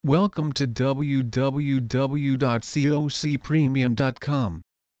Welcome to www.cocpremium.com.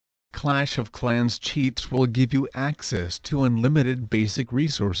 Clash of Clans cheats will give you access to unlimited basic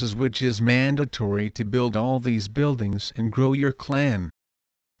resources, which is mandatory to build all these buildings and grow your clan.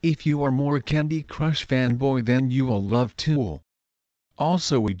 If you are more Candy Crush fanboy, then you will love Tool.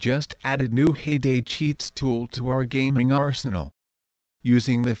 Also, we just added new Heyday Cheats tool to our gaming arsenal.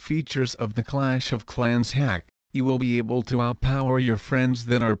 Using the features of the Clash of Clans hack, you will be able to outpower your friends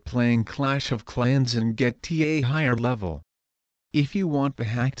that are playing Clash of Clans and get to a higher level. If you want the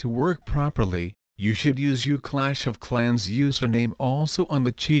hack to work properly, you should use your Clash of Clans username also on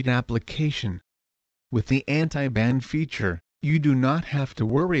the cheat application. With the anti-ban feature, you do not have to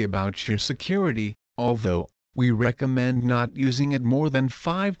worry about your security, although we recommend not using it more than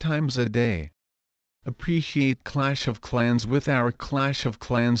 5 times a day. Appreciate Clash of Clans with our Clash of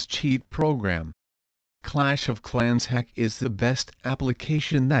Clans cheat program. Clash of Clans hack is the best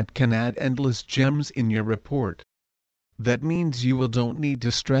application that can add endless gems in your report. That means you don't need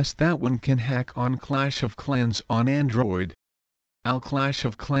to stress that one can hack on Clash of Clans on Android. Our Clash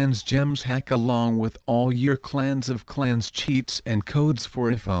of Clans gems hack along with all your Clans of Clans cheats and codes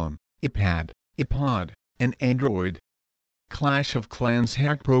for iPhone, iPad, iPod, and Android. Clash of Clans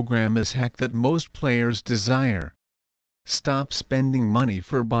hack program is hack that most players desire. Stop spending money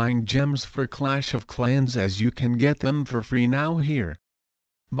for buying gems for Clash of Clans, as you can get them for free now here.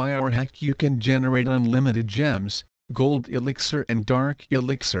 By our hack you can generate unlimited gems, gold elixir and dark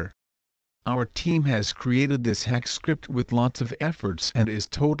elixir. Our team has created this hack script with lots of efforts and is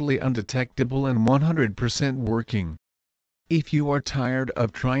totally undetectable and 100% working. If you are tired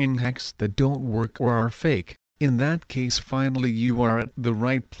of trying hacks that don't work or are fake, in that case finally you are at the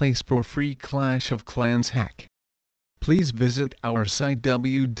right place for free Clash of Clans hack. Please visit our site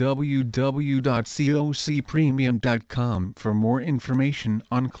www.cocpremium.com for more information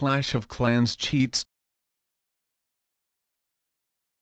on Clash of Clans cheats.